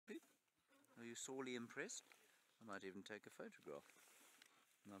you sorely impressed, I might even take a photograph.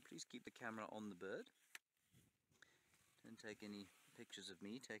 Now please keep the camera on the bird. Don't take any pictures of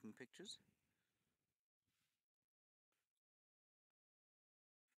me taking pictures.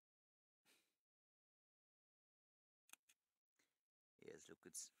 Yes, look,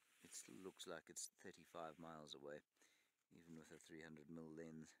 it looks like it's 35 miles away, even with a 300mm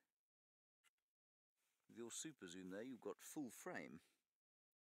lens. With your super zoom there, you've got full frame.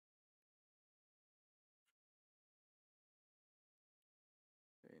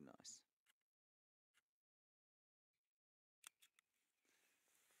 Very nice.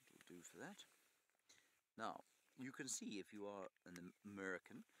 It'll do for that. Now, you can see if you are an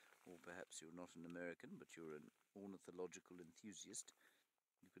American, or perhaps you're not an American, but you're an ornithological enthusiast,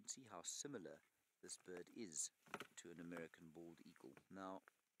 you can see how similar this bird is to an American bald eagle. Now,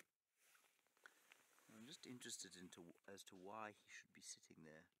 I'm just interested as to why he should be sitting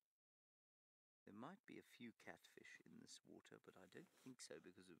there. There might be a few catfish in this water, but I don't think so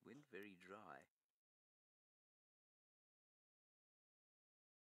because it went very dry.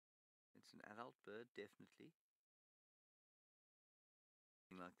 It's an adult bird, definitely.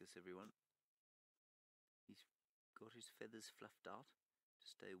 Like this, everyone. He's got his feathers fluffed out to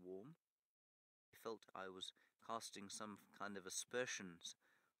stay warm. I felt I was casting some kind of aspersions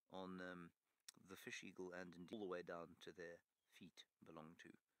on the fish eagle and indeed all the way down to their feet belong to.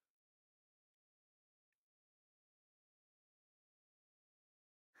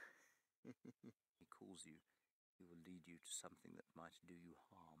 He calls you, he will lead you to something that might do you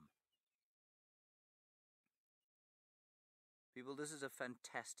harm. People, this is a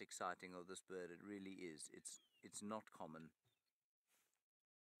fantastic sighting of this bird. It really is. It's not common.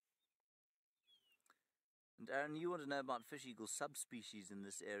 And Aaron, you want to know about fish eagle subspecies in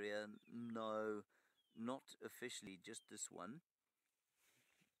this area? No, not officially, just this one.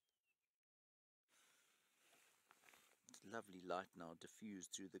 It's lovely light now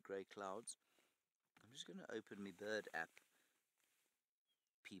diffused through the grey clouds. I'm just going to open my bird app.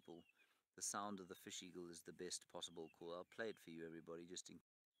 People, the sound of the fish eagle is the best possible call. I'll play it for you, everybody. Isn't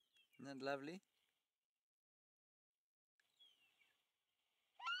that lovely?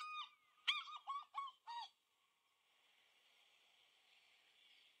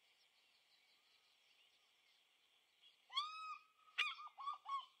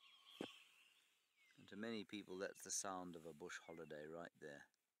 And to many people, that's the sound of a bush holiday right there.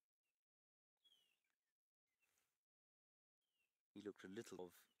 He looked a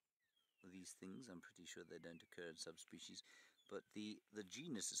little of these things. I'm pretty sure they don't occur in subspecies, but the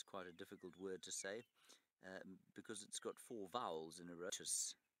genus is quite a difficult word to say because it's got 4 vowels in a row.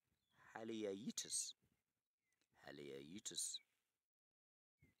 Haliaeetus. Haliaeetus.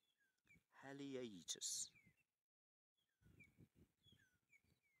 Haliaeetus.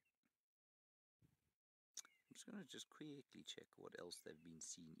 I'm just going to quickly check what else they've been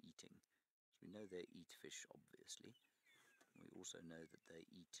seen eating. So we know they eat fish, obviously. We also know that they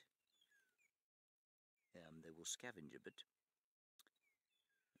eat, they will scavenge a bit.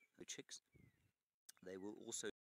 The chicks, they will also